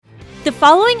The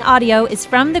following audio is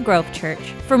from the Grove Church.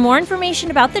 For more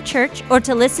information about the church or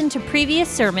to listen to previous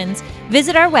sermons,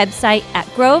 visit our website at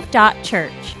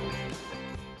grove.church.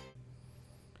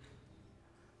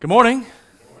 Good morning.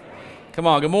 Come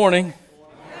on, good morning.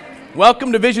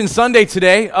 Welcome to Vision Sunday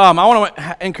today. I want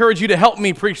to encourage you to help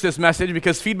me preach this message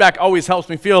because feedback always helps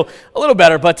me feel a little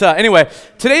better. But anyway,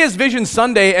 today is Vision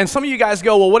Sunday, and some of you guys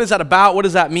go, well, what is that about? What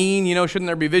does that mean? You know, shouldn't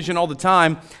there be vision all the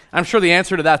time? I'm sure the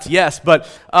answer to that's yes, but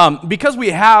because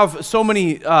we have so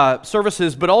many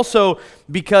services, but also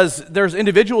because there's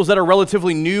individuals that are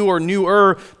relatively new or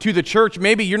newer to the church,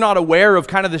 maybe you're not aware of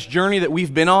kind of this journey that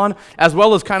we've been on, as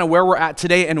well as kind of where we're at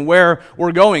today and where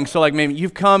we're going. So like maybe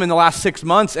you've come in the last 6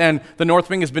 months and the North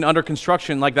Wing has been under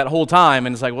construction like that whole time,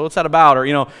 and it's like, well, what's that about? Or,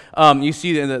 you know, you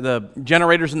see the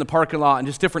generators in the parking lot and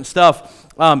just different stuff.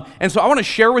 And so I want to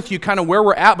share with you kind of where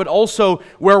we're at, but also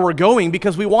where we're going,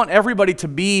 because we want everybody to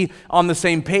be on the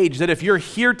same page, that if you're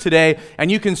here today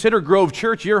and you consider Grove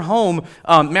Church your home,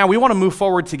 man, we want to move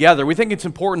forward together. We think it's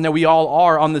important that we all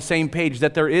are on the same page,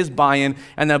 that there is buy-in,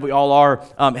 and that we all are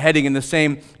heading in the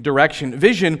same direction.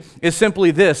 Vision is simply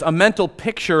this, a mental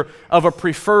picture of a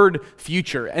preferred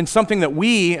future, and something that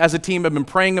we as a team have been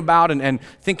praying about and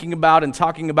thinking about and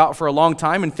talking about for a long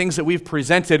time, and things that we've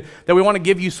presented that we want to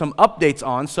give you some updates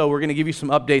on. So we're going to give you some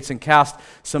updates and cast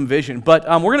some vision. But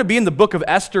we're going to be in the book of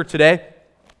Esther today.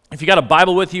 If you got a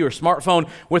Bible with you or smartphone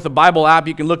with a Bible app,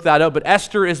 you can look that up. But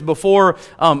Esther is before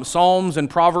Psalms and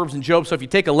Proverbs and Job. So if you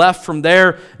take a left from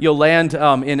there, you'll land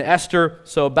in Esther.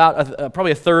 So about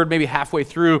probably a third, maybe halfway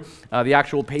through the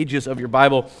actual pages of your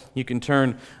Bible, you can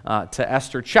turn to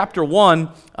Esther. Chapter 1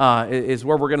 is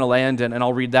where we're going to land, and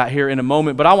I'll read that here in a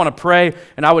moment. But I want to pray,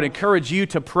 and I would encourage you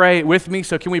to pray with me.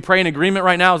 So can we pray in agreement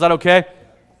right now? Is that okay?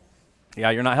 Yeah,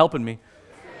 you're not helping me.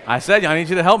 I said, I need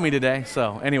you to help me today.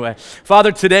 So anyway,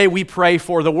 Father, today we pray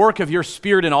for the work of your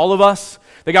Spirit in all of us.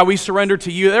 That God, we surrender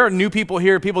to you. There are new people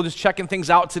here, people just checking things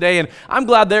out today, and I'm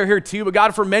glad they're here too. But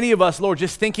God, for many of us, Lord,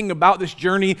 just thinking about this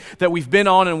journey that we've been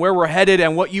on and where we're headed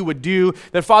and what you would do,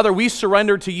 that Father, we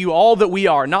surrender to you all that we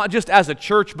are, not just as a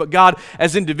church, but God,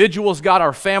 as individuals, God,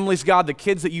 our families, God, the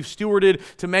kids that you've stewarded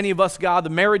to many of us, God,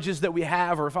 the marriages that we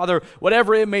have, or Father,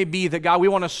 whatever it may be, that God, we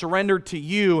want to surrender to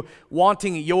you,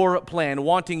 wanting your plan,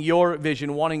 wanting your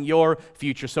vision, wanting your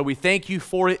future. So we thank you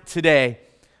for it today.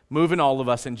 Moving all of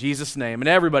us in Jesus' name. And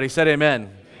everybody said amen.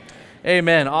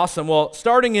 Amen. Awesome. Well,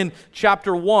 starting in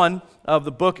chapter 1 of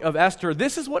the book of Esther,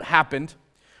 this is what happened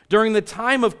during the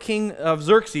time of King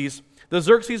Xerxes, the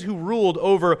Xerxes who ruled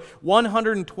over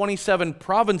 127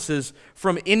 provinces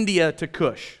from India to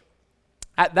Kush.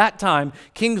 At that time,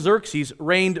 King Xerxes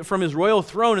reigned from his royal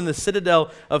throne in the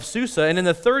citadel of Susa, and in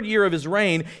the 3rd year of his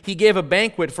reign, he gave a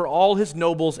banquet for all his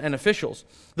nobles and officials.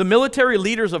 The military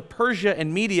leaders of Persia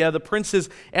and Media, the princes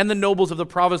and the nobles of the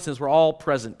provinces were all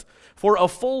present. For a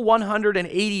full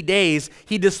 180 days,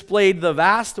 he displayed the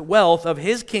vast wealth of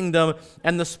his kingdom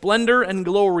and the splendor and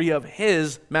glory of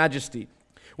his majesty.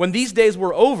 When these days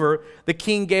were over, the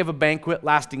king gave a banquet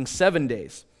lasting 7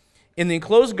 days. In the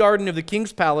enclosed garden of the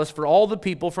king's palace for all the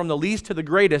people from the least to the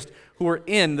greatest who were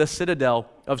in the citadel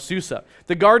of Susa.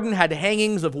 The garden had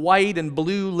hangings of white and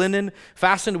blue linen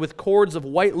fastened with cords of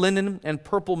white linen and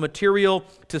purple material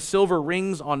to silver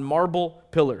rings on marble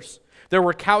pillars. There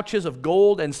were couches of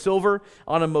gold and silver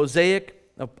on a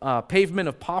mosaic pavement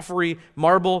of porphyry,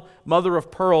 marble, mother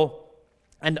of pearl,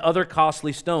 and other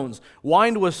costly stones.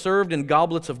 Wine was served in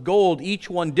goblets of gold, each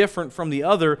one different from the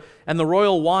other, and the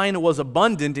royal wine was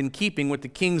abundant in keeping with the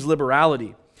king's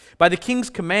liberality. By the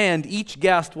king's command, each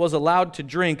guest was allowed to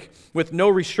drink with no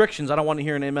restrictions. I don't want to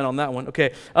hear an amen on that one.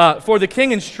 Okay. For the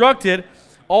king instructed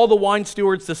all the wine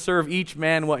stewards to serve each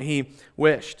man what he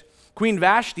wished. Queen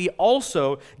Vashti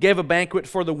also gave a banquet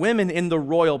for the women in the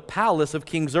royal palace of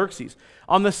King Xerxes.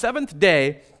 On the 7th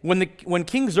day, when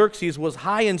King Xerxes was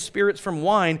high in spirits from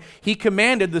wine, he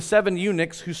commanded the 7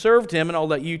 eunuchs who served him, and I'll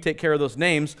let you take care of those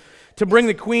names, to bring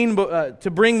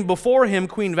before him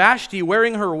Queen Vashti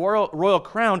wearing her royal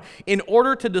crown in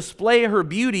order to display her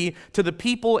beauty to the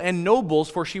people and nobles,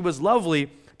 for she was lovely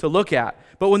to look at.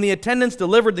 But when the attendants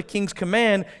delivered the king's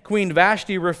command, Queen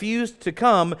Vashti refused to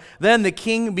come. Then the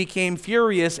king became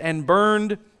furious and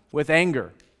burned with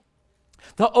anger.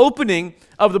 The opening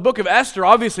of the book of Esther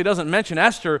obviously doesn't mention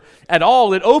Esther at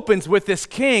all. It opens with this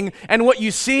king, and what you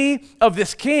see of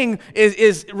this king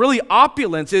is really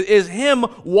opulence, is him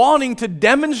wanting to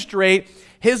demonstrate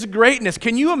his greatness.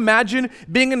 Can you imagine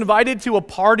being invited to a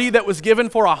party that was given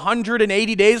for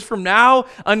 180 days from now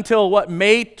until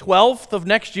May 12th of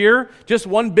next year? Just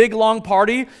one big long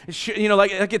party,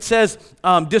 like it says,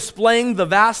 displaying the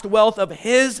vast wealth of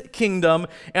his kingdom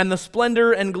and the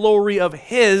splendor and glory of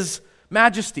his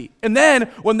majesty. And then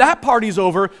when that party's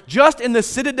over, just in the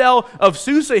citadel of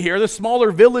Susa here, the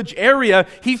smaller village area,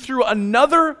 he threw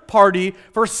another party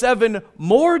for 7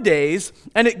 more days,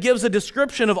 and it gives a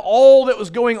description of all that was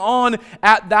going on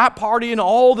at that party and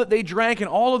all that they drank and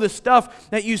all of this stuff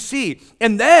that you see.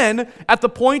 And then at the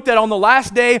point that on the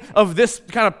last day of this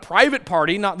kind of private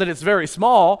party, not that it's very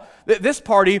small, this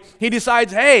party, he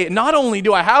decides, hey, not only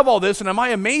do I have all this and am I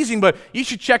amazing, but you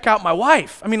should check out my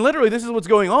wife. I mean, literally, this is what's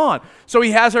going on. So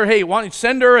he has her, hey, why don't you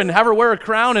send her and have her wear a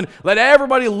crown and let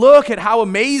everybody look at how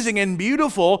amazing and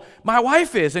beautiful my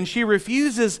wife is. And she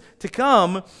refuses to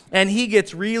come, and he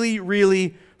gets really,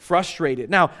 really frustrated.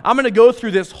 Now, I'm going to go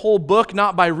through this whole book,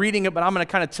 not by reading it, but I'm going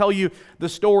to kind of tell you the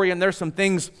story, and there's some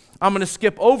things I'm going to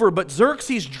skip over. But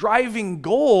Xerxes' driving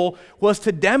goal was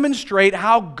to demonstrate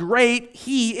how great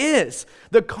he is.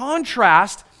 The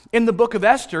contrast in the book of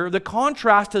Esther, the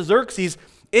contrast to Xerxes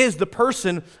is the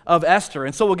person of Esther.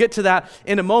 And so we'll get to that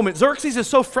in a moment. Xerxes is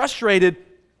so frustrated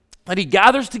that he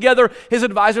gathers together his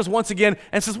advisors once again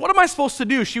and says, what am I supposed to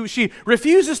do? She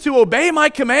refuses to obey my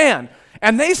command.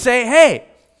 And they say, hey,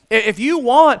 if you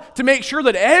want to make sure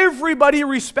that everybody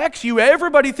respects you,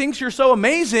 everybody thinks you're so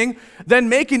amazing, then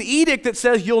make an edict that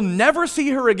says you'll never see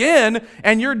her again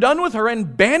and you're done with her,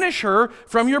 and banish her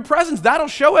from your presence. That'll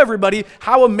show everybody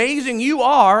how amazing you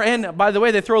are. And by the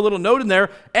way, they throw a little note in there,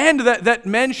 and that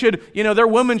men should, their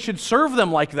women should serve them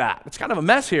like that. It's kind of a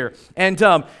mess here. And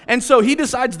so he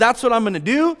decides that's what I'm going to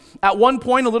do. At one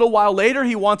point, a little while later,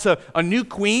 he wants a new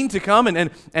queen to come and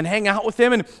hang out with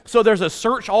him. And so there's a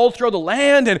search all through the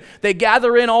land, and they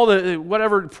gather in all the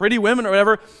whatever pretty women or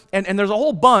whatever, and there's a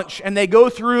whole bunch, and they go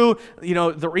through,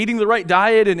 they're eating the right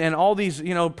diet and all these,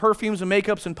 perfumes and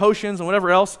makeups and potions and whatever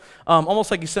else,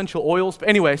 almost like essential oils. But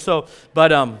anyway, that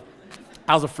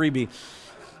was a freebie.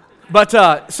 But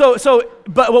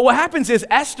what happens is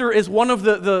Esther is one of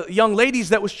the young ladies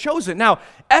that was chosen. Now,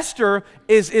 Esther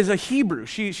is a Hebrew.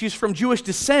 She's from Jewish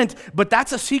descent, but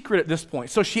that's a secret at this point.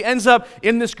 So she ends up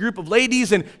in this group of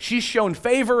ladies, and she's shown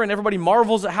favor, and everybody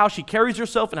marvels at how she carries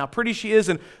herself and how pretty she is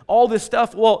and all this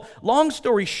stuff. Well, long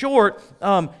story short,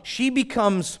 she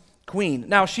becomes queen.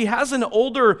 Now, she has an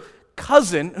older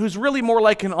cousin who's really more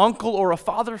like an uncle or a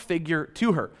father figure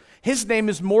to her. His name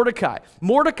is Mordecai.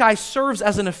 Mordecai serves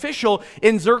as an official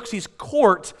in Xerxes'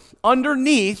 court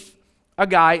underneath a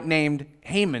guy named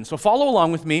Haman. So follow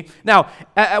along with me. Now,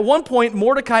 at one point,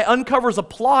 Mordecai uncovers a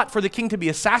plot for the king to be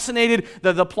assassinated.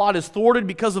 The plot is thwarted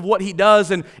because of what he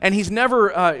does, and he's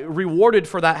never rewarded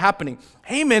for that happening.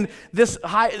 Haman, this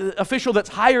high official that's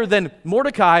higher than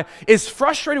Mordecai, is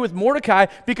frustrated with Mordecai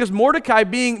because Mordecai,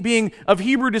 being of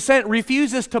Hebrew descent,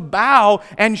 refuses to bow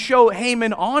and show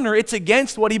Haman honor. It's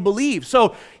against what he believes.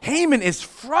 So Haman is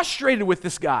frustrated with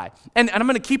this guy. And I'm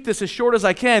going to keep this as short as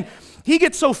I can. He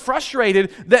gets so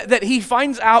frustrated that he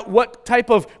finds out what type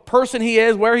of person he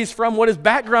is, where he's from, what his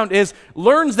background is,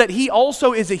 learns that he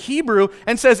also is a Hebrew,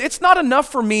 and says, it's not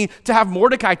enough for me to have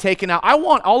Mordecai taken out. I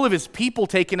want all of his people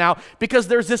taken out because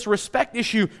there's this respect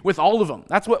issue with all of them.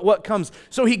 That's what comes.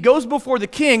 So he goes before the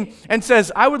king and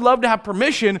says, I would love to have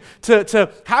permission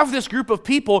to have this group of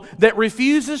people that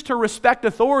refuses to respect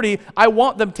authority. I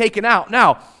want them taken out.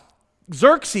 Now,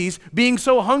 Xerxes, being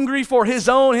so hungry for his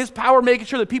power, making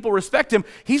sure that people respect him,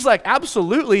 he's like,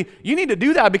 absolutely, you need to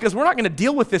do that because we're not going to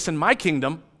deal with this in my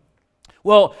kingdom.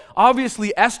 Well,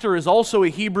 obviously, Esther is also a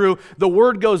Hebrew. The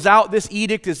word goes out. This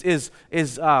edict is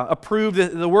approved.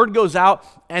 The word goes out,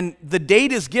 and the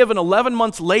date is given 11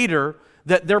 months later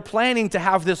that they're planning to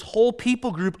have this whole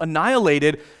people group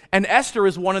annihilated, and Esther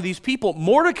is one of these people.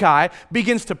 Mordecai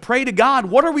begins to pray to God,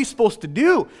 what are we supposed to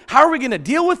do? How are we going to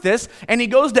deal with this? And he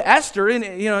goes to Esther, and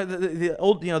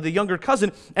the younger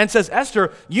cousin, and says,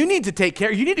 Esther, you need to take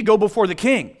care, you need to go before the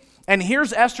king. And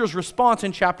here's Esther's response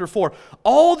in chapter 4.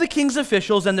 All the king's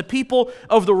officials and the people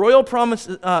of the royal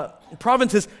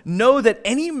provinces know that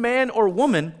any man or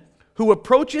woman who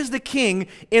approaches the king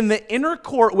in the inner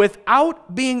court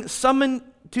without being summoned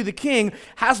to the king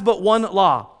has but one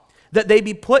law, that they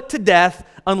be put to death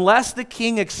unless the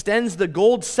king extends the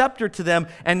gold scepter to them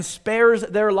and spares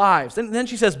their lives. And then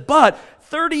she says, but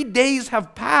 30 days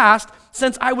have passed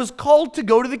since I was called to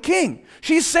go to the king.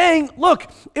 She's saying, look,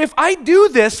 if I do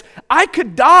this, I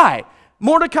could die.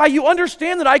 Mordecai, you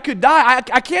understand that I could die.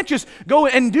 I can't just go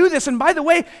and do this. And by the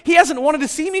way, he hasn't wanted to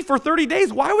see me for 30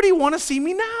 days. Why would he want to see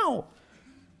me now?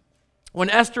 When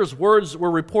Esther's words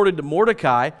were reported to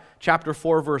Mordecai, chapter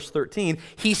 4, verse 13,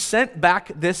 he sent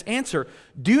back this answer.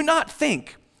 Do not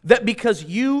think that because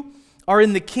you are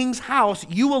in the king's house,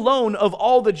 you alone of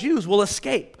all the Jews will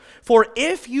escape. For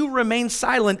if you remain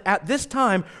silent at this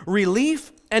time,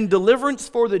 relief and deliverance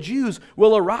for the Jews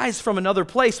will arise from another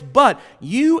place, but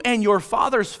you and your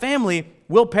father's family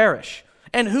will perish.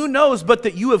 And who knows but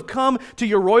that you have come to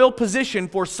your royal position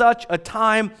for such a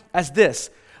time as this."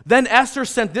 Then Esther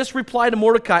sent this reply to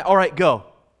Mordecai, "All right, go.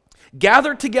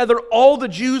 Gather together all the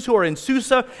Jews who are in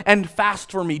Susa and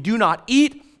fast for me. Do not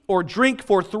eat or drink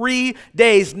for 3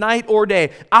 days, night or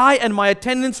day. I and my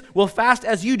attendants will fast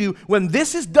as you do. When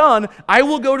this is done, I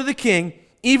will go to the king,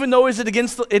 even though it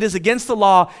is against the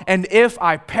law, and if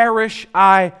I perish,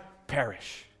 I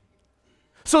perish."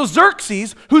 So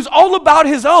Xerxes, who's all about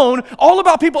his own, all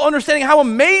about people understanding how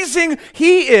amazing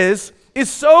he is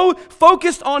so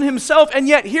focused on himself, and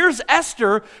yet here's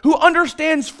Esther, who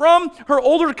understands from her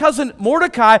older cousin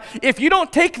Mordecai, if you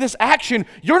don't take this action,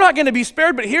 you're not going to be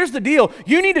spared, but here's the deal,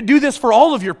 you need to do this for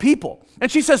all of your people. And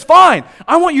she says, "Fine,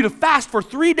 I want you to fast for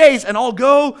 3 days, and I'll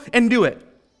go and do it."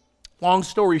 Long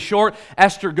story short,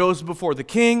 Esther goes before the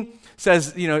king,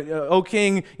 says, "O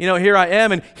king, here I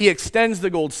am," and he extends the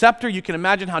gold scepter. You can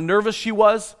imagine how nervous she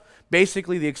was.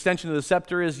 Basically, the extension of the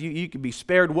scepter is, you can be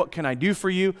spared. What can I do for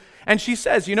you? And she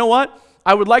says, "You know what?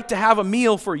 I would like to have a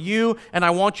meal for you, and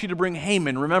I want you to bring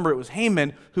Haman." Remember, it was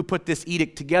Haman who put this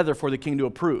edict together for the king to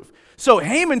approve. So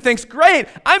Haman thinks, "Great,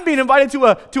 I'm being invited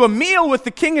to a meal with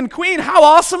the king and queen. How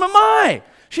awesome am I?"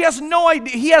 He has no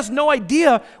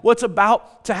idea what's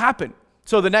about to happen.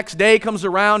 So the next day comes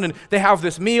around and they have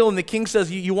this meal, and the king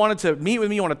says, you wanted to meet with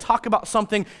me, you want to talk about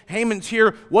something. Haman's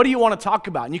here. What do you want to talk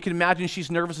about? And you can imagine she's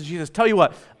nervous, and she says, "Tell you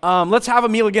what, let's have a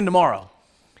meal again tomorrow."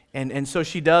 And so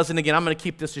she does, and again, I'm going to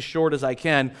keep this as short as I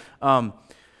can.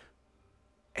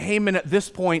 Haman at this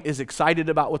point is excited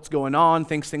about what's going on,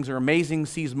 thinks things are amazing,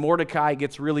 sees Mordecai,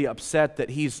 gets really upset that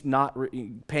he's not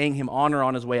paying him honor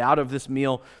on his way out of this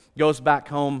meal, goes back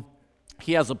home.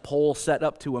 He has a pole set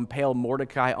up to impale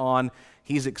Mordecai on.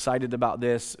 He's excited about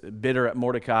this, bitter at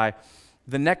Mordecai.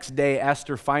 The next day,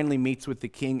 Esther finally meets with the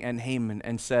king and Haman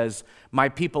and says, "My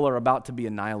people are about to be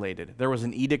annihilated." There was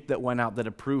an edict that went out that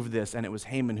approved this, and it was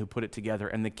Haman who put it together.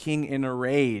 And the king, in a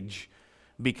rage,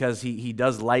 because he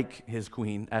does like his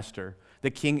queen, Esther,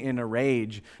 the king, in a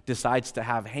rage, decides to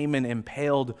have Haman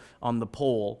impaled on the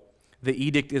pole. The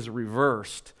edict is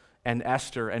reversed, and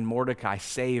Esther and Mordecai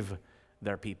save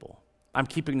their people. I'm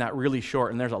keeping that really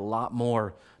short, and there's a lot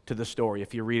more to the story.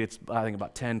 If you read, it's I think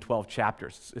about 10, 12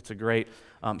 chapters. It's a great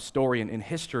story in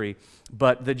history.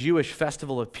 But the Jewish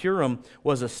festival of Purim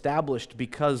was established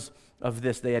because of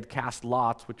this. They had cast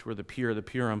lots, which were the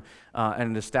Purim,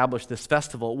 and established this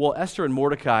festival. Well, Esther and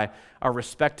Mordecai are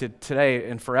respected today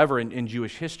and forever in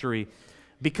Jewish history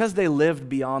because they lived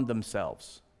beyond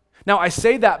themselves. Now, I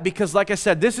say that because, like I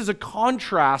said, this is a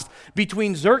contrast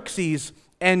between Xerxes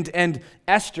and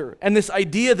Esther, and this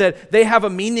idea that they have a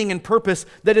meaning and purpose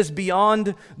that is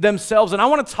beyond themselves. And I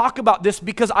want to talk about this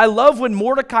because I love when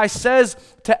Mordecai says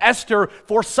to Esther,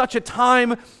 "For such a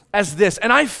time as this."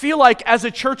 And I feel like as a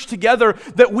church together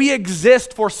that we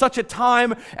exist for such a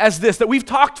time as this, that we've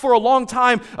talked for a long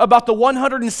time about the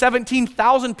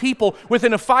 117,000 people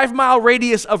within a 5-mile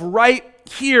radius of right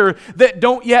here that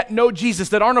don't yet know Jesus,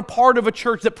 that aren't a part of a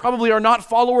church, that probably are not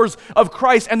followers of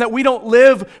Christ, and that we don't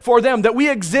live for them, that we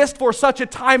exist for such a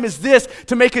time as this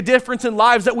to make a difference in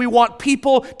lives, that we want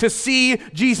people to see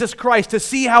Jesus Christ, to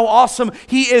see how awesome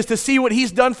He is, to see what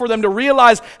He's done for them, to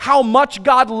realize how much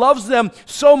God loves them,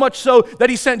 so much so that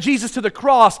He sent Jesus to the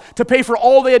cross to pay for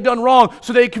all they had done wrong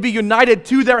so they could be united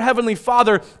to their Heavenly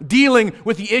Father, dealing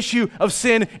with the issue of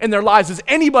sin in their lives. Is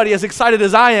anybody as excited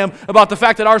as I am about the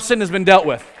fact that our sin has been dealt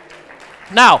with?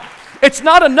 Now, it's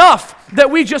not enough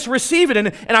that we just receive it.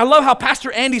 And I love how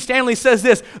Pastor Andy Stanley says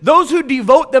this: those who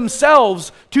devote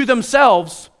themselves to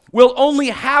themselves will only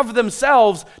have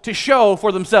themselves to show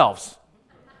for themselves.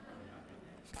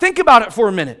 Think about it for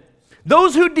a minute.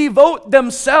 Those who devote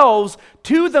themselves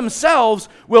to themselves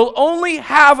will only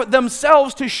have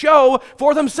themselves to show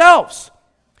for themselves.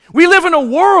 We live in a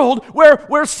world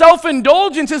where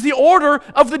self-indulgence is the order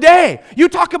of the day. You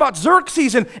talk about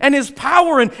Xerxes and his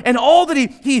power and all that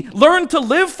he learned to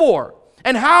live for,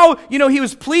 and how he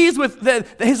was pleased with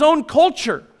his own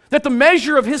culture, that the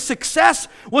measure of his success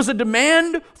was a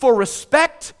demand for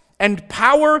respect and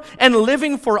power and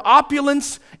living for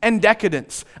opulence and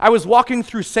decadence. I was walking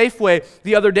through Safeway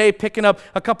the other day picking up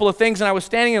a couple of things, and I was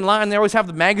standing in line. They always have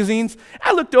the magazines.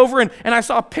 I looked over and I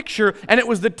saw a picture, and it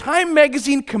was the Time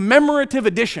Magazine commemorative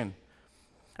edition.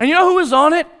 And you know who was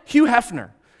on it? Hugh Hefner.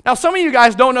 Now, some of you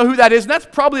guys don't know who that is, and that's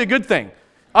probably a good thing.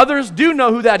 Others do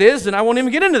know who that is, and I won't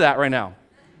even get into that right now.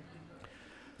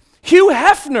 Hugh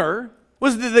Hefner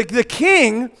was the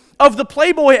king of the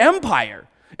Playboy empire.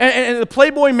 and the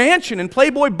Playboy Mansion and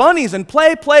Playboy Bunnies and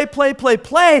play.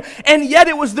 And yet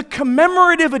it was the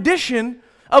commemorative edition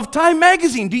of Time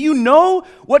Magazine. Do you know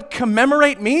what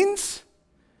commemorate means?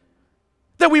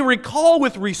 That we recall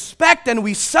with respect and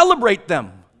we celebrate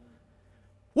them.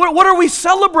 What are we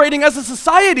celebrating as a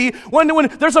society when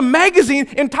there's a magazine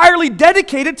entirely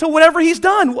dedicated to whatever he's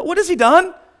done? What has he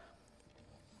done?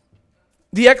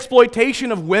 The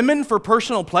exploitation of women for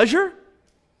personal pleasure?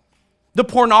 The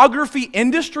pornography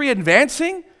industry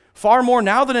advancing far more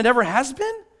now than it ever has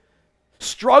been?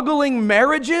 Struggling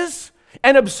marriages?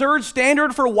 An absurd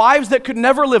standard for wives that could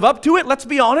never live up to it, let's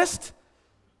be honest.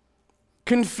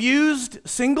 Confused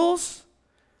singles?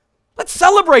 Let's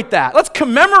celebrate that. Let's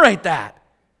commemorate that.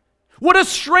 What a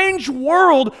strange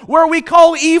world where we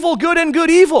call evil good and good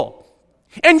evil.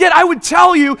 And yet I would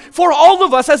tell you, for all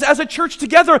of us as a church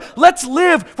together, let's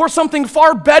live for something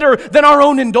far better than our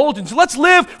own indulgence. Let's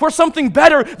live for something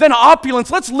better than opulence.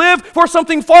 Let's live for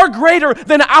something far greater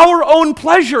than our own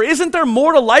pleasure. Isn't there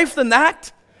more to life than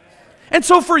that? And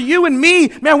so for you and me,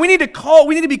 man, we need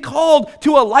to be called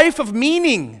to a life of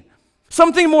meaning.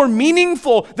 Something more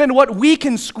meaningful than what we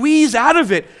can squeeze out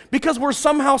of it because we're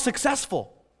somehow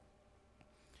successful.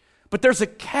 But there's a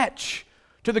catch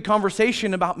to the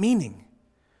conversation about meaning.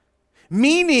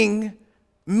 Meaning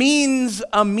means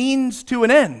a means to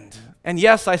an end. And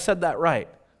yes, I said that right.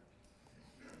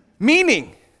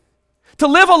 Meaning. To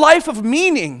live a life of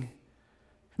meaning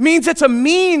means it's a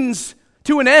means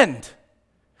to an end.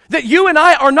 That you and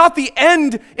I are not the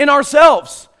end in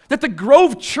ourselves. That the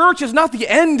Grove Church is not the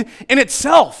end in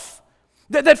itself.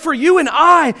 That for you and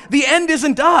I, the end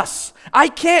isn't us. I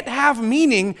can't have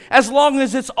meaning as long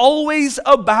as it's always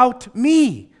about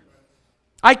me.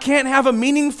 I can't have a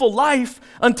meaningful life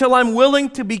until I'm willing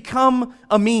to become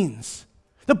a means.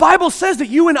 The Bible says that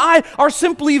you and I are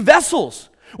simply vessels.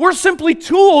 We're simply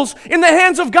tools in the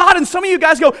hands of God. And some of you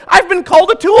guys go, I've been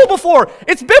called a tool before.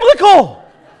 It's biblical.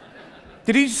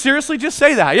 Did he seriously just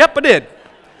say that? Yep, I did.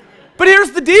 But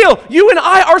here's the deal. You and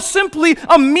I are simply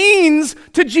a means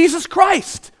to Jesus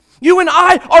Christ. You and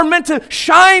I are meant to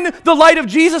shine the light of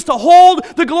Jesus, to hold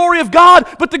the glory of God,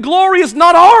 but the glory is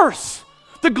not ours.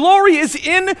 The glory is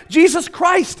in Jesus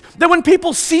Christ. That when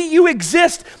people see you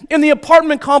exist in the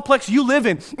apartment complex you live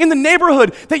in the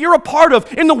neighborhood that you're a part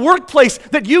of, in the workplace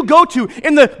that you go to,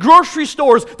 in the grocery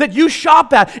stores that you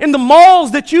shop at, in the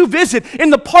malls that you visit,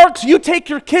 in the parks you take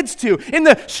your kids to, in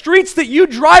the streets that you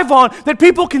drive on, that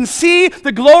people can see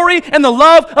the glory and the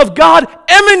love of God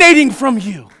emanating from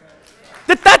you.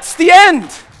 That's the end.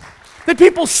 That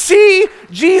people see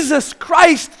Jesus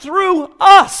Christ through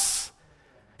us.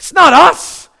 It's not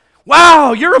us.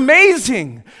 Wow, you're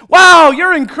amazing. Wow,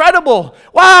 you're incredible.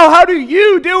 Wow, how do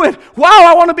you do it? Wow,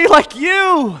 I want to be like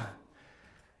you.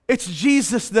 It's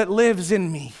Jesus that lives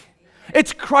in me.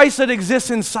 It's Christ that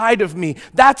exists inside of me.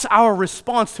 That's our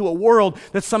response to a world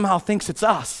that somehow thinks it's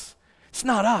us. It's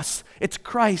not us. It's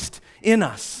Christ in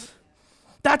us.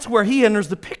 That's where he enters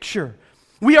the picture.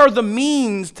 We are the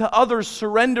means to others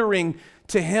surrendering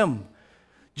to him.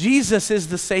 Jesus is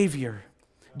the Savior.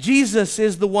 Jesus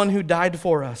is the one who died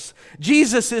for us.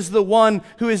 Jesus is the one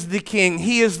who is the King.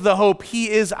 He is the hope. He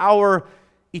is our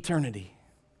eternity.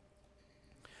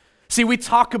 See, we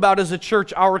talk about as a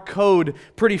church our code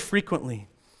pretty frequently.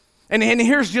 And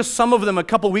here's just some of them. A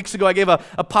couple weeks ago, I gave a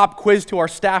pop quiz to our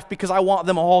staff because I want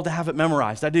them all to have it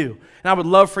memorized. I do. And I would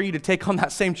love for you to take on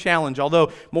that same challenge,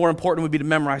 although more important would be to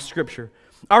memorize Scripture.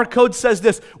 Our code says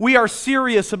this: we are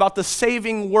serious about the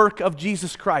saving work of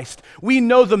Jesus Christ. We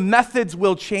know the methods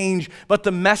will change, but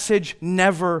the message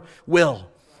never will.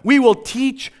 We will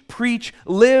teach, preach,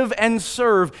 live, and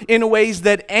serve in ways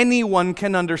that anyone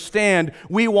can understand.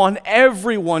 We want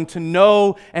everyone to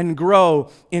know and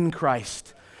grow in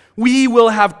Christ. We will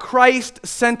have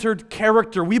Christ-centered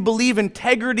character. We believe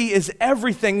integrity is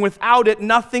everything. Without it,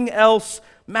 nothing else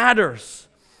matters.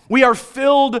 We are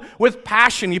filled with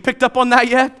passion. You picked up on that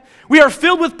yet? We are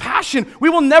filled with passion. We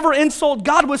will never insult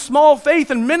God with small faith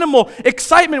and minimal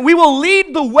excitement. We will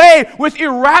lead the way with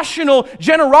irrational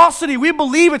generosity. We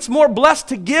believe it's more blessed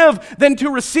to give than to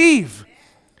receive.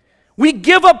 We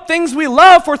give up things we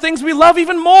love for things we love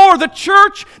even more. The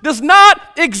church does not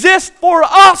exist for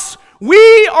us.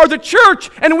 We are the church,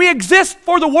 and we exist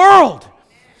for the world.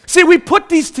 See, we put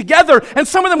these together, and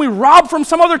some of them we rob from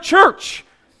some other church.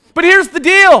 But here's the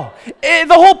deal. The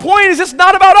whole point is it's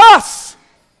not about us.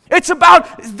 It's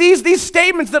about these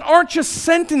statements that aren't just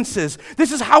sentences.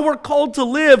 This is how we're called to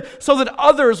live so that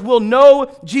others will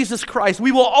know Jesus Christ.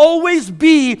 We will always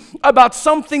be about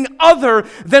something other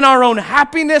than our own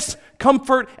happiness,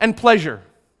 comfort, and pleasure.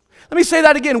 Let me say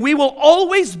that again. We will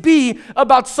always be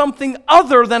about something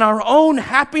other than our own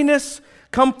happiness,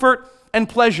 comfort, and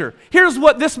pleasure. Here's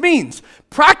what this means.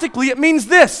 Practically, it means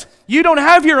this. You don't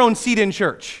have your own seat in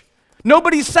church.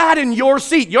 Nobody sat in your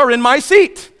seat. You're in my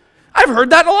seat. I've heard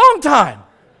that in a long time.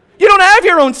 You don't have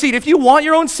your own seat. If you want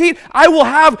your own seat, I will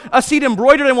have a seat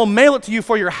embroidered and we'll mail it to you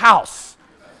for your house.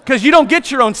 Because you don't get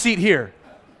your own seat here.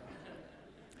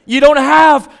 You don't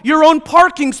have your own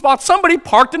parking spot. Somebody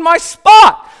parked in my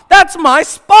spot. That's my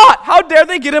spot. How dare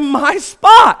they get in my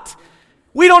spot?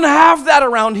 We don't have that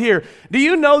around here. Do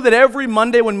you know that every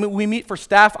Monday when we meet for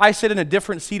staff, I sit in a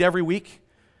different seat every week?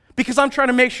 Because I'm trying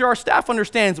to make sure our staff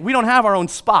understands we don't have our own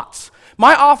spots.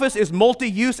 My office is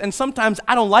multi-use, and sometimes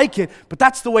I don't like it, but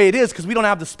that's the way it is because we don't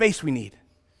have the space we need.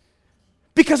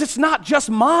 Because it's not just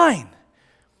mine.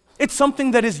 It's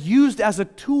something that is used as a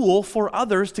tool for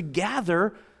others to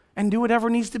gather and do whatever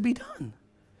needs to be done.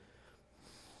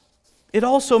 It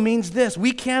also means this: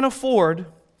 we can't afford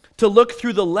to look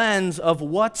through the lens of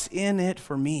what's in it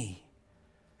for me.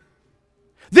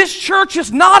 This church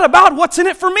is not about what's in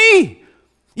it for me.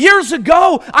 Years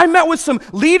ago, I met with some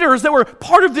leaders that were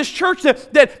part of this church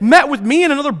that met with me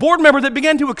and another board member that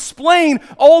began to explain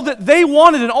all that they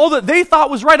wanted and all that they thought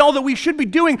was right, all that we should be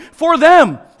doing for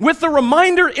them. With the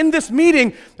reminder in this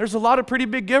meeting, there's a lot of pretty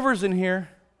big givers in here.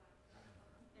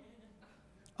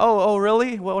 Oh,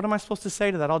 really? What am I supposed to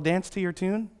say to that? I'll dance to your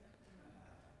tune?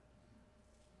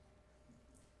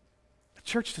 The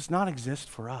church does not exist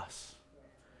for us.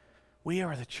 We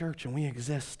are the church and we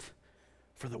exist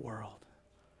for the world.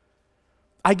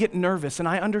 I get nervous, and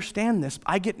I understand this.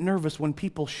 I get nervous when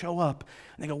people show up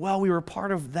and they go, well, we were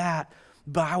part of that,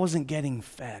 but I wasn't getting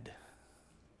fed.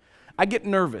 I get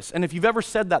nervous, and if you've ever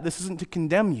said that, this isn't to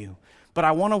condemn you, but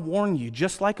I want to warn you,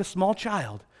 just like a small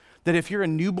child, that if you're a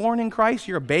newborn in Christ,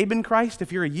 you're a babe in Christ,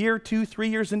 if you're a year, 2, 3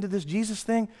 years into this Jesus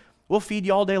thing, we'll feed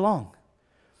you all day long.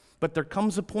 But there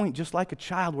comes a point, just like a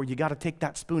child, where you got to take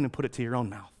that spoon and put it to your own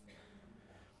mouth.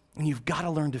 And you've got to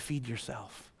learn to feed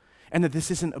yourself. And that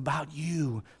this isn't about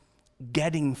you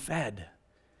getting fed.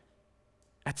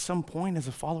 At some point, as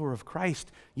a follower of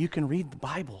Christ, you can read the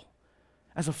Bible.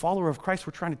 As a follower of Christ,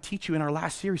 we're trying to teach you in our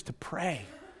last series to pray.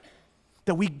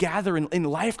 That we gather in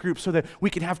life groups so that we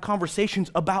can have conversations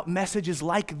about messages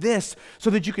like this, so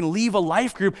that you can leave a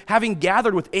life group having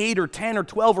gathered with 8 or 10 or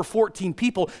 12 or 14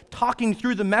 people, talking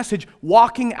through the message,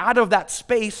 walking out of that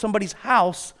space, somebody's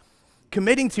house,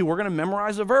 committing to, we're going to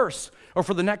memorize a verse. Or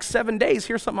for the next 7 days,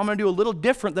 here's something I'm going to do a little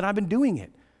different than I've been doing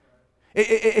it.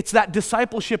 It's that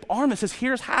discipleship arm that says,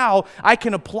 here's how I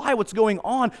can apply what's going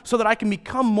on so that I can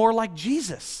become more like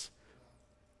Jesus.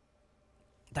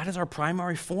 That is our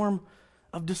primary form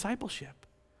of discipleship.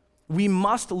 We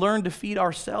must learn to feed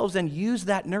ourselves and use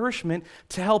that nourishment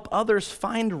to help others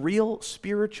find real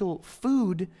spiritual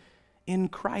food in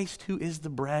Christ, who is the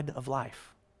bread of life.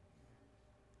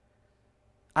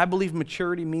 I believe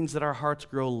maturity means that our hearts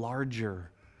grow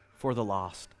larger for the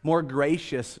lost, more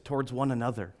gracious towards one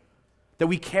another, that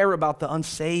we care about the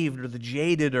unsaved or the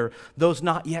jaded or those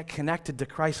not yet connected to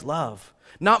Christ's love,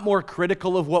 not more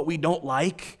critical of what we don't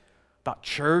like about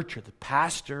church or the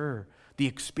pastor or the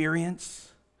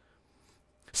experience.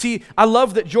 See, I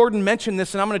love that Jordan mentioned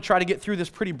this, and I'm going to try to get through this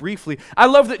pretty briefly. I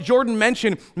love that Jordan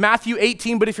mentioned Matthew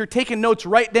 18, but if you're taking notes,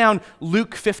 write down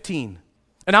Luke 15.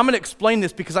 And I'm going to explain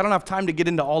this because I don't have time to get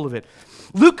into all of it.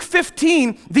 Luke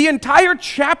 15, the entire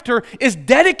chapter is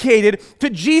dedicated to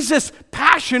Jesus'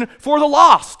 passion for the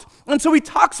lost. And so he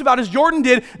talks about, as Jordan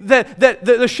did, that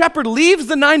the shepherd leaves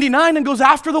the 99 and goes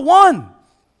after the one.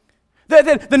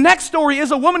 The next story is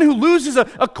a woman who loses a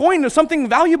coin or something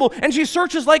valuable, and she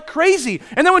searches like crazy.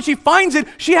 And then when she finds it,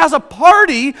 she has a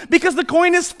party because the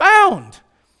coin is found.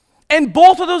 And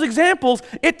both of those examples,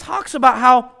 it talks about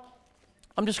how,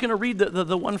 I'm just going to read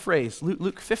the one phrase,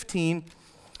 Luke 15.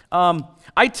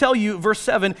 I tell you, verse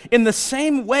 7, in the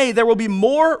same way there will be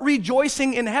more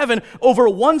rejoicing in heaven over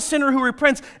one sinner who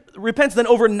repents than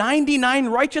over 99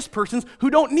 righteous persons who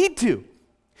don't need to.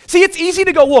 See, it's easy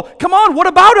to go, well, come on, what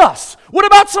about us? What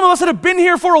about some of us that have been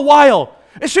here for a while?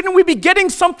 Shouldn't we be getting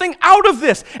something out of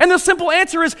this? And the simple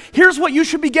answer is, here's what you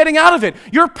should be getting out of it.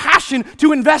 Your passion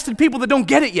to invest in people that don't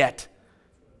get it yet.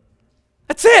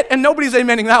 That's it. And nobody's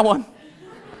amening that one.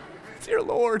 Dear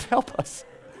Lord, help us.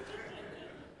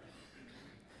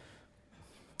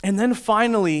 And then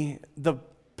finally, the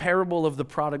parable of the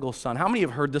prodigal son. How many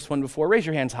have heard this one before? Raise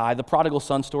your hands high. The prodigal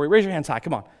son story. Raise your hands high.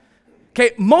 Come on.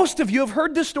 Okay, most of you have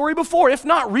heard this story before. If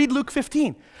not, read Luke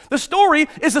 15. The story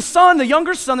is a son, the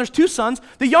younger son, there's two sons.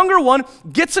 The younger one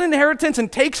gets an inheritance and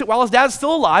takes it while his dad's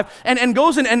still alive and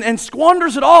goes and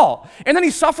squanders it all. And then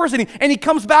he suffers and he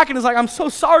comes back and is like, I'm so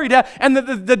sorry, Dad. And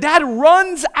the dad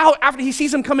runs out after he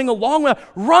sees him coming along,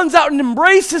 runs out and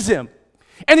embraces him.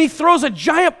 And he throws a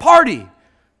giant party.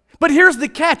 But here's the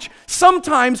catch.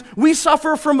 Sometimes we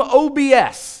suffer from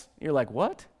OBS. You're like,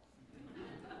 what?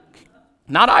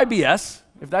 Not IBS.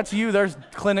 If that's you, there's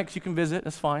clinics you can visit.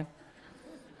 That's fine.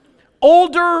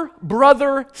 Older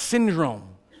brother syndrome.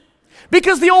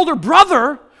 Because the older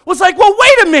brother was like, well,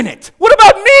 wait a minute. What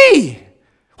about me?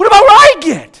 What about what I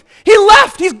get? He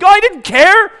left. He's gone. He didn't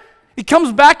care. He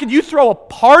comes back and you throw a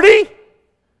party? And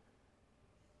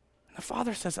the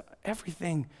father says,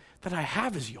 everything that I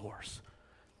have is yours.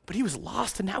 But he was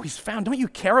lost and now he's found. Don't you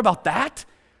care about that?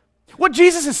 What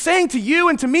Jesus is saying to you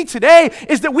and to me today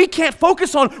is that we can't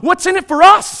focus on what's in it for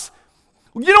us.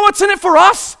 You know what's in it for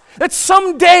us? That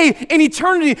someday in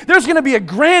eternity, there's going to be a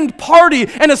grand party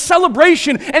and a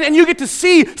celebration, and you get to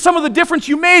see some of the difference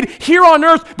you made here on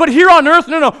earth. But here on earth,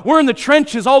 no, we're in the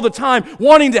trenches all the time,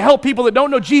 wanting to help people that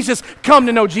don't know Jesus come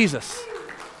to know Jesus.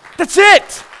 That's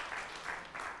it.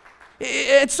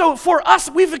 And so for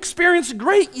us, we've experienced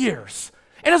great years.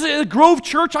 And as a Grove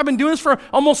Church, I've been doing this for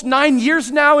almost 9 years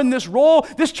now in this role.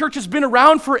 This church has been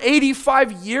around for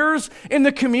 85 years in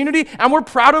the community, and we're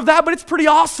proud of that, but it's pretty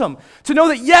awesome to know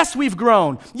that, yes, we've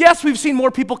grown. Yes, we've seen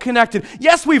more people connected.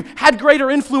 Yes, we've had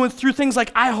greater influence through things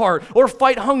like iHeart or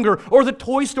Fight Hunger or the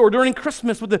Toy Store during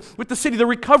Christmas with the city, the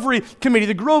Recovery Committee,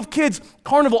 the Grove Kids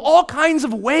Carnival, all kinds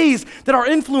of ways that our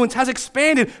influence has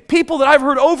expanded. People that I've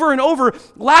heard over and over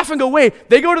laugh and go, wait,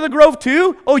 they go to the Grove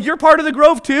too? Oh, you're part of the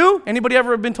Grove too? Anybody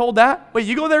ever been told that? Wait,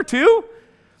 you go there too?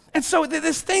 And so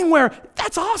this thing where,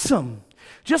 that's awesome.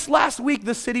 Just last week,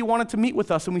 the city wanted to meet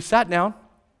with us, and we sat down,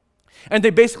 and they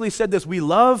basically said this: we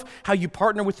love how you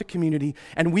partner with the community,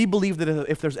 and we believe that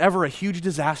if there's ever a huge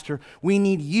disaster, we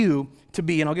need you to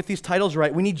be, and I'll get these titles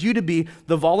right, we need you to be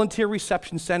the volunteer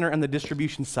reception center and the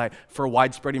distribution site for a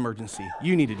widespread emergency.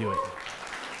 You need to do it.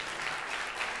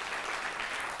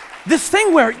 This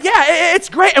thing where, yeah, it's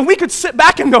great, and we could sit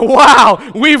back and go,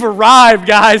 wow, we've arrived,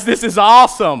 guys, this is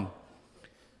awesome.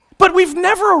 But we've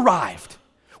never arrived.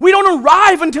 We don't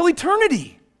arrive until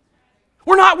eternity.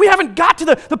 We haven't got to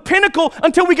the pinnacle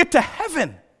until we get to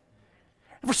heaven.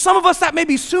 For some of us, that may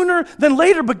be sooner than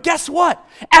later, but guess what?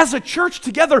 As a church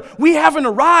together, we haven't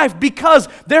arrived because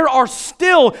there are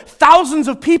still thousands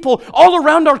of people all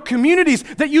around our communities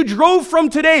that you drove from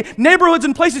today, neighborhoods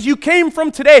and places you came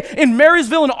from today, in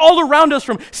Marysville and all around us,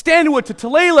 from Stanwood to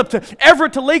Tulalip to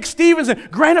Everett to Lake Stevens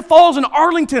and Granite Falls and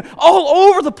Arlington, all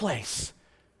over the place,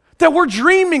 that we're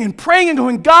dreaming and praying and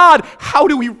going, God, how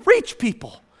do we reach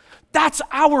people? That's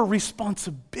our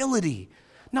responsibility.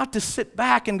 Not to sit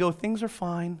back and go, things are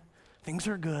fine, things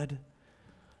are good.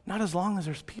 Not as long as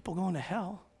there's people going to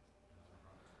hell.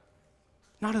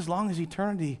 Not as long as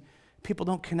eternity, people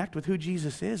don't connect with who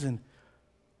Jesus is, and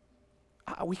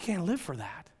we can't live for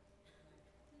that.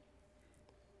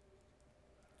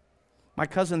 My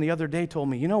cousin the other day told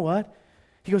me, you know what?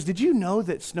 He goes, did you know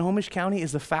that Snohomish County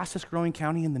is the fastest growing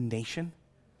county in the nation?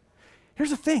 Here's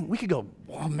the thing, we could go,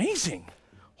 well, amazing,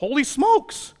 holy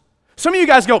smokes. Some of you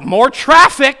guys go, more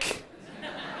traffic.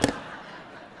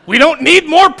 We don't need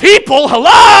more people.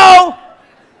 Hello?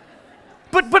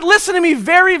 But listen to me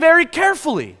very, very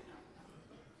carefully.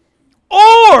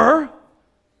 Or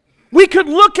we could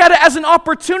look at it as an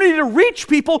opportunity to reach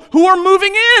people who are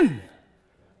moving in.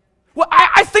 Well,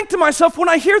 I think to myself when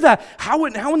I hear that, how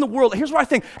in the world, here's what I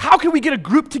think, how can we get a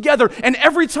group together and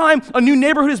every time a new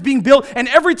neighborhood is being built and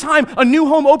every time a new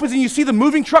home opens and you see the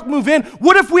moving truck move in,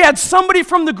 what if we had somebody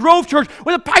from the Grove Church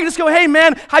with a package just go, hey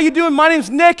man, how you doing? My name's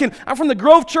Nick and I'm from the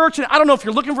Grove Church and I don't know if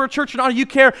you're looking for a church or not, or you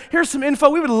care. Here's some info.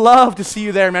 We would love to see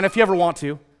you there, man, if you ever want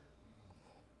to.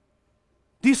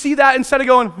 Do you see that instead of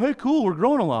going, hey, cool, we're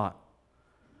growing a lot?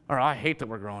 Or I hate that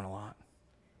we're growing a lot.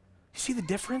 You see the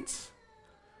difference?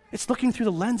 It's looking through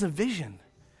the lens of vision.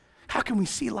 How can we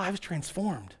see lives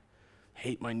transformed?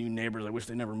 Hate my new neighbors. I wish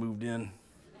they never moved in.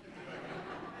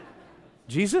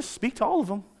 Jesus, speak to all of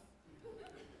them.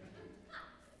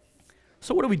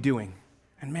 So what are we doing?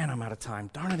 And man, I'm out of time.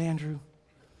 Darn it, Andrew.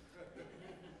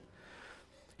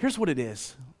 Here's what it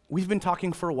is. We've been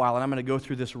talking for a while, and I'm going to go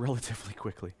through this relatively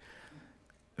quickly.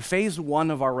 Phase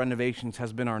 1 of our renovations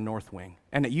has been our north wing.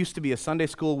 And it used to be a Sunday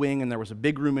school wing, and there was a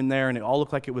big room in there, and it all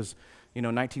looked like it was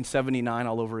 1979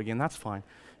 all over again. That's fine.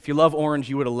 If you love orange,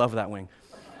 you would have loved that wing.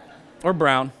 Or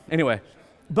brown. Anyway.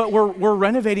 But we're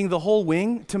renovating the whole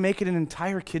wing to make it an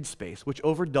entire kids space, which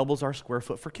over doubles our square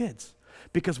foot for kids.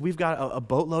 because we've got a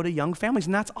boatload of young families,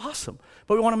 and that's awesome.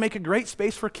 But we want to make a great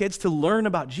space for kids to learn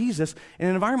about Jesus in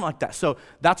an environment like that. So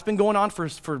that's been going on for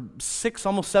 6,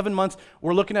 almost 7 months.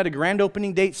 We're looking at a grand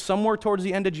opening date somewhere towards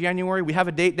the end of January. We have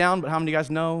a date down, but how many of you guys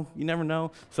know? You never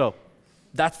know. So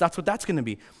that's what that's going to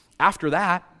be. After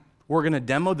that, we're going to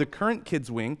demo the current kids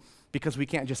wing because we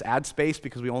can't just add space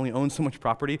because we only own so much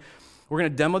property. We're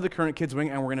going to demo the current kids wing,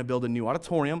 and we're going to build a new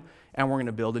auditorium, and we're going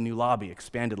to build a new lobby,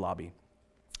 expanded lobby.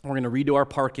 We're going to redo our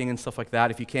parking and stuff like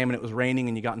that. If you came and it was raining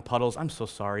and you got in puddles, I'm so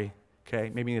sorry, okay?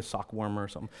 Maybe you need a sock warmer or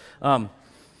something.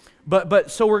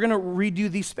 But so we're going to redo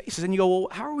these spaces, and you go, well,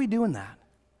 how are we doing that?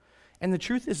 And the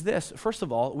truth is this. First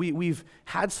of all, we've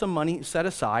had some money set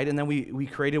aside, and then we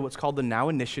created what's called the Now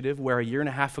Initiative, where a year and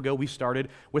a half ago we started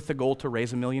with the goal to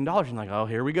raise $1 million. And like, oh,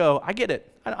 here we go. I get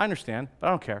it. I understand, but I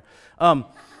don't care.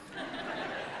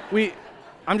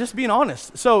 I'm just being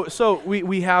honest. So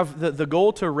we have the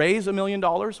goal to raise $1 million.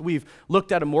 We've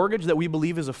looked at a mortgage that we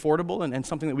believe is affordable and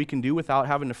something that we can do without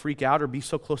having to freak out or be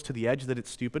so close to the edge that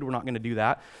it's stupid. We're not going to do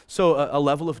that. So a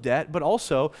level of debt, but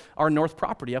also our north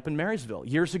property up in Marysville.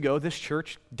 Years ago, this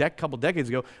church, a couple decades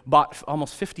ago, bought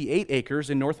almost 58 acres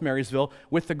in North Marysville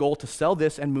with the goal to sell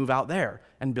this and move out there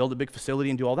and build a big facility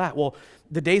and do all that. Well,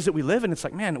 the days that we live in, it's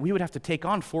like, man, we would have to take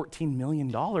on $14 million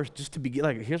just to be,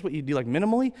 like, here's what you do, like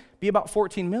minimally, be about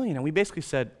 $14 million. And we basically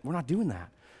said, we're not doing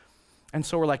that. And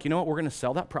so we're like, you know what, we're going to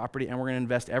sell that property and we're going to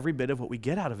invest every bit of what we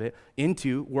get out of it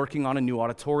into working on a new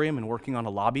auditorium and working on a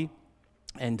lobby.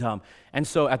 And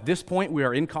so at this point, we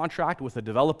are in contract with a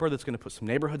developer that's going to put some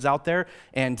neighborhoods out there,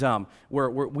 and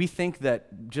we think that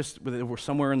we're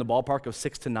somewhere in the ballpark of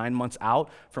 6 to 9 months out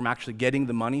from actually getting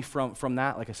the money from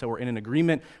that. Like I said, we're in an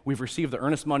agreement. We've received the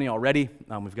earnest money already.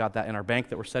 We've got that in our bank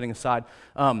that we're setting aside.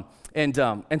 And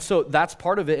so that's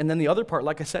part of it. And then the other part,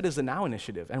 like I said, is the Now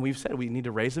Initiative. And we've said we need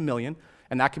to raise $1 million,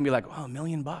 and that can be like, oh, $1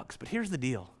 million bucks. But here's the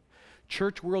deal.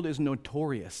 Church world is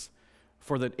notorious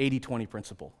for the 80-20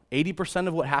 principle. 80%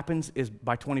 of what happens is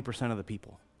by 20% of the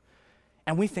people.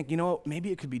 And we think, you know,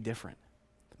 maybe it could be different.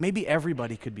 Maybe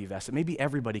everybody could be vested. Maybe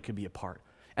everybody could be a part.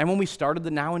 And when we started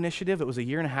the Now Initiative, it was a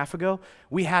year and a half ago,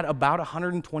 we had about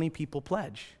 120 people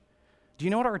pledge. Do you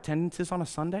know what our attendance is on a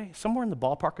Sunday? Somewhere in the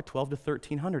ballpark of 1,200 to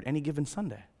 1,300 any given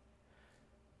Sunday.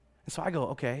 And so I go,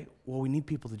 okay, well, we need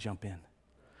people to jump in.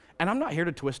 And I'm not here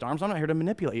to twist arms. I'm not here to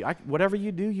manipulate you. Whatever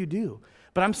you do, you do.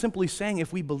 But I'm simply saying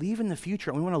if we believe in the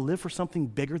future and we want to live for something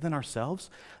bigger than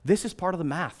ourselves, this is part of the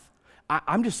math.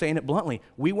 I'm just saying it bluntly.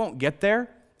 We won't get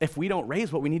there if we don't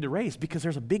raise what we need to raise because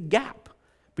there's a big gap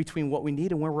between what we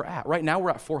need and where we're at. Right now, we're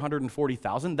at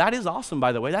 $440,000. That is awesome,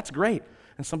 by the way. That's great.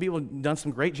 And some people have done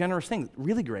some great, generous things.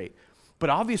 Really great. But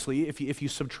obviously, if you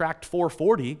subtract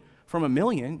 440 from $1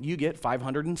 million, you get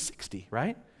 560,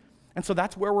 right? And so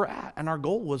that's where we're at. And our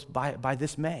goal was by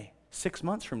this May, 6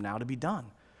 months from now, to be done.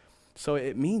 So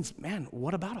it means, man,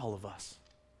 what about all of us?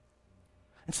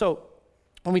 And so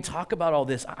when we talk about all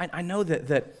this, I know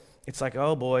that it's like,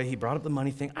 oh boy, he brought up the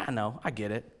money thing. I know, I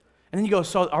get it. And then you go,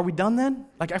 so are we done then?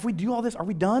 Like if we do all this, are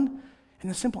we done? And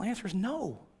the simple answer is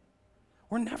no.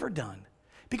 We're never done.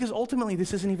 Because ultimately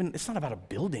it's not about a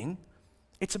building.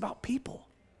 It's about people.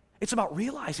 It's about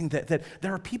realizing that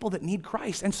there are people that need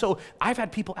Christ. And so I've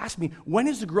had people ask me, when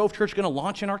is the Grove Church going to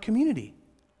launch in our community?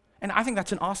 And I think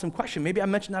that's an awesome question. Maybe I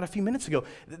mentioned that a few minutes ago.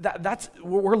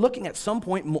 We're looking at some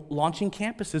point launching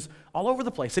campuses all over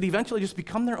the place that eventually just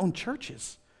become their own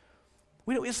churches.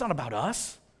 It's not about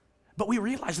us, but we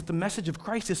realize that the message of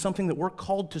Christ is something that we're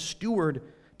called to steward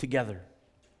together.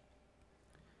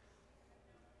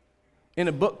 In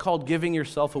a book called Giving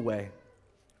Yourself Away,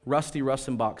 Rusty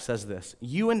Russenbach says this: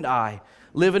 you and I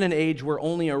live in an age where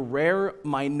only a rare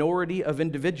minority of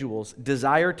individuals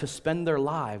desire to spend their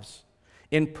lives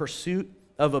in pursuit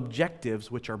of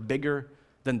objectives which are bigger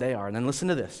than they are. And then listen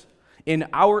to this. In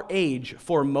our age,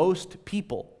 for most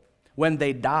people, when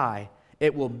they die,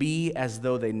 it will be as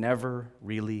though they never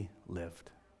really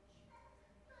lived.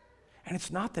 And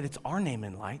it's not that it's our name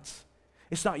in lights.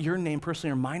 It's not your name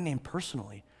personally or my name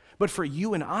personally. But for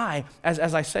you and I,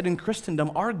 as I said in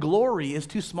Christendom, our glory is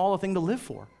too small a thing to live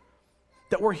for.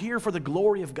 That we're here for the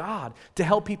glory of God, to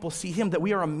help people see Him, that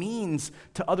we are a means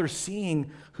to others seeing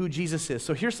who Jesus is.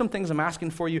 So here's some things I'm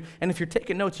asking for you, and if you're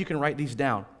taking notes, you can write these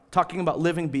down. Talking about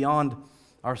living beyond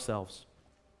ourselves.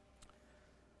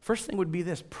 First thing would be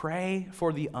this: pray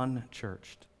for the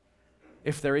unchurched.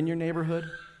 If they're in your neighborhood,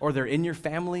 or they're in your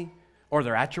family, or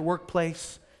they're at your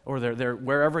workplace, or they're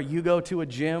wherever you go to, a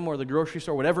gym or the grocery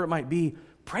store, whatever it might be,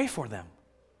 pray for them.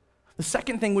 The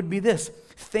second thing would be this: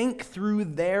 think through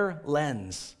their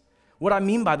lens. What I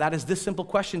mean by that is this simple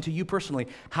question to you personally: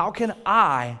 how can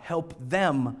I help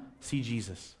them see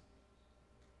Jesus?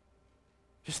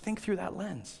 Just think through that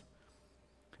lens.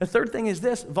 The third thing is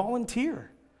this,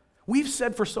 volunteer. We've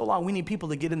said for so long we need people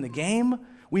to get in the game.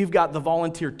 We've got the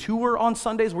volunteer tour on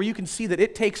Sundays where you can see that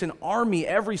it takes an army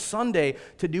every Sunday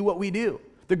to do what we do.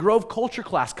 The Grove Culture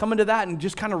class, come into that and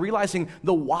just kind of realizing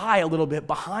the why a little bit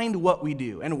behind what we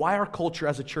do and why our culture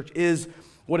as a church is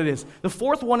what it is. The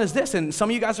fourth one is this, and some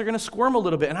of you guys are going to squirm a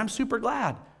little bit, and I'm super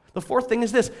glad. The fourth thing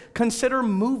is this, consider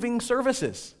moving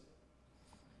services.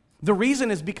 The reason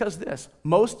is because this,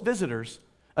 most visitors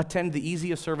attend the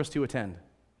easiest service to attend.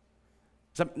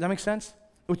 Does that make sense?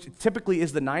 Which typically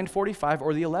is the 9:45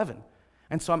 or the 11.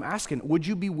 And so I'm asking, would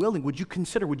you be willing, would you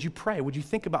consider, would you pray, would you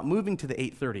think about moving to the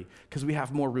 8:30 because we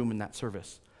have more room in that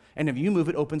service? And if you move,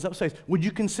 it opens up space. Would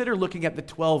you consider looking at the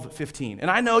 12:15?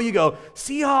 And I know you go,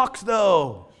 Seahawks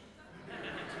though,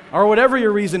 or whatever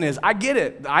your reason is. I get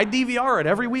it. I DVR it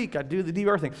every week. I do the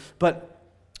DVR thing. But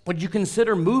would you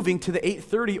consider moving to the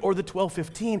 8:30 or the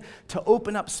 12:15 to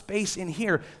open up space in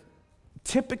here?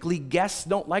 Typically, guests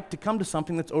don't like to come to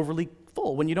something that's overly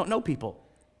full when you don't know people.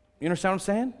 You understand what I'm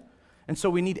saying? And so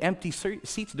we need empty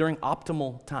seats during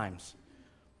optimal times.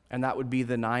 And that would be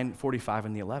the 9:45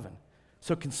 and the 11.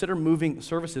 So consider moving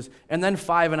services. And then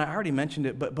 5, and I already mentioned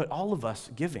it, but all of us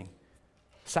giving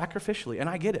sacrificially. And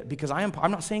I get it, because I'm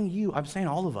not saying you, I'm saying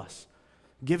all of us.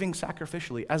 Giving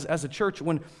sacrificially. As a church,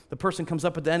 when the person comes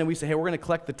up at the end and we say, hey, we're going to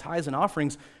collect the tithes and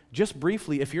offerings, just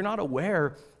briefly, if you're not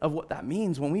aware of what that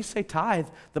means, when we say tithe,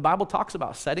 the Bible talks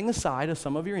about setting aside of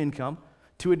some of your income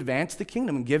to advance the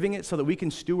kingdom and giving it so that we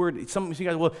can steward. Some of you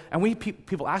guys, well, and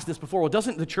people asked this before, well,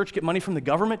 doesn't the church get money from the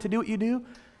government to do what you do?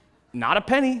 Not a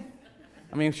penny.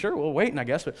 I mean, sure, we'll wait, I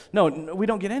guess, but no, we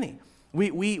don't get any.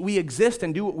 We exist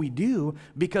and do what we do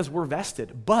because we're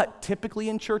vested. But typically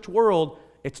in church world,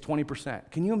 it's 20%.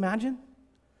 Can you imagine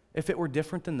if it were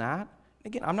different than that?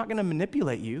 Again, I'm not going to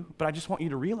manipulate you, but I just want you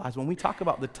to realize when we talk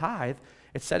about the tithe,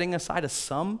 it's setting aside a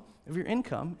sum of your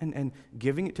income and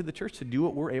giving it to the church to do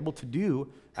what we're able to do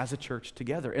as a church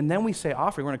together. And then we say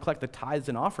offering, we're going to collect the tithes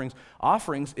and offerings.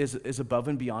 Offerings is above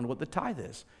and beyond what the tithe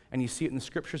is. And you see it in the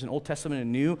scriptures in Old Testament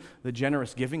and New, the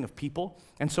generous giving of people.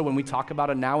 And so when we talk about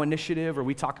a Now initiative, or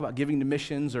we talk about giving to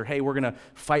missions, or hey, we're going to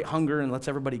fight hunger and let's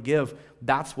everybody give,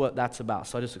 that's what that's about.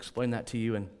 So I just explained that to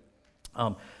you. And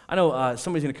I know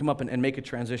somebody's going to come up and make a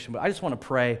transition, but I just want to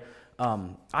pray.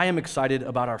 I am excited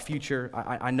about our future.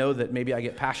 I know that maybe I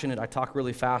get passionate. I talk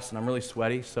really fast and I'm really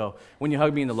sweaty. So when you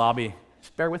hug me in the lobby,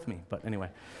 just bear with me. But anyway,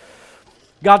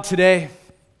 God, today,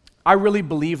 I really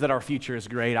believe that our future is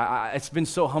great. It's been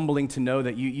so humbling to know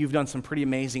that you've done some pretty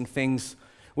amazing things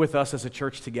with us as a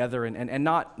church together, and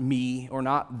not me or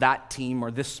not that team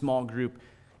or this small group.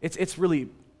 It's really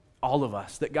all of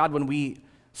us. That God, when we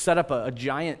set up a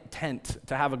giant tent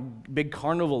to have a big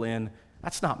carnival in,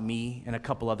 that's not me and a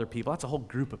couple other people. That's a whole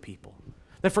group of people.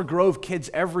 That for Grove Kids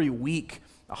every week,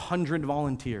 100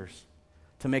 volunteers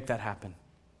to make that happen.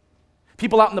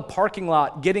 People out in the parking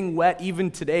lot getting wet even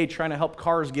today, trying to help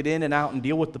cars get in and out and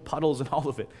deal with the puddles and all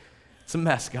of it. It's a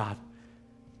mess, God.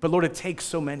 But Lord, it takes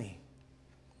so many.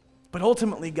 But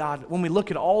ultimately, God, when we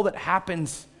look at all that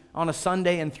happens on a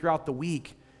Sunday and throughout the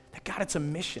week, that God, it's a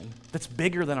mission that's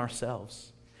bigger than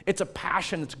ourselves. It's a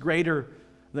passion that's greater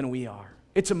than we are.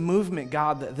 It's a movement,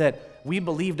 God, that we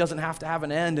believe doesn't have to have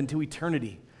an end into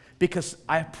eternity, because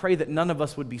I pray that none of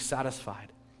us would be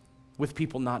satisfied with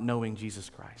people not knowing Jesus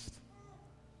Christ.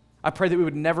 I pray that we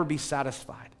would never be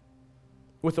satisfied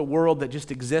with a world that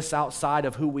just exists outside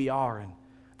of who we are, and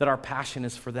that our passion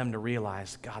is for them to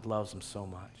realize God loves them so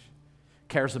much,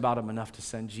 cares about them enough to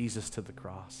send Jesus to the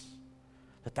cross,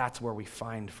 that's where we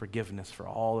find forgiveness for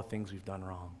all the things we've done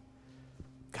wrong.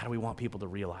 God, we want people to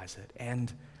realize it.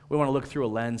 And we want to look through a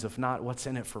lens of not what's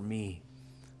in it for me,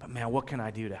 but man, what can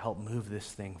I do to help move this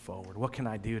thing forward? What can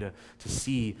I do to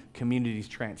see communities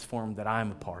transformed that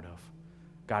I'm a part of?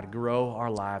 God, grow our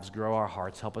lives, grow our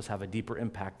hearts, help us have a deeper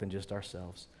impact than just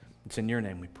ourselves. It's in your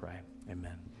name we pray.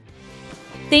 Amen.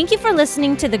 Thank you for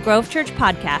listening to the Grove Church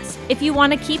podcast. If you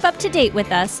want to keep up to date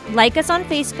with us, like us on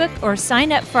Facebook or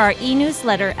sign up for our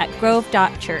e-newsletter at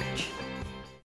grove.church.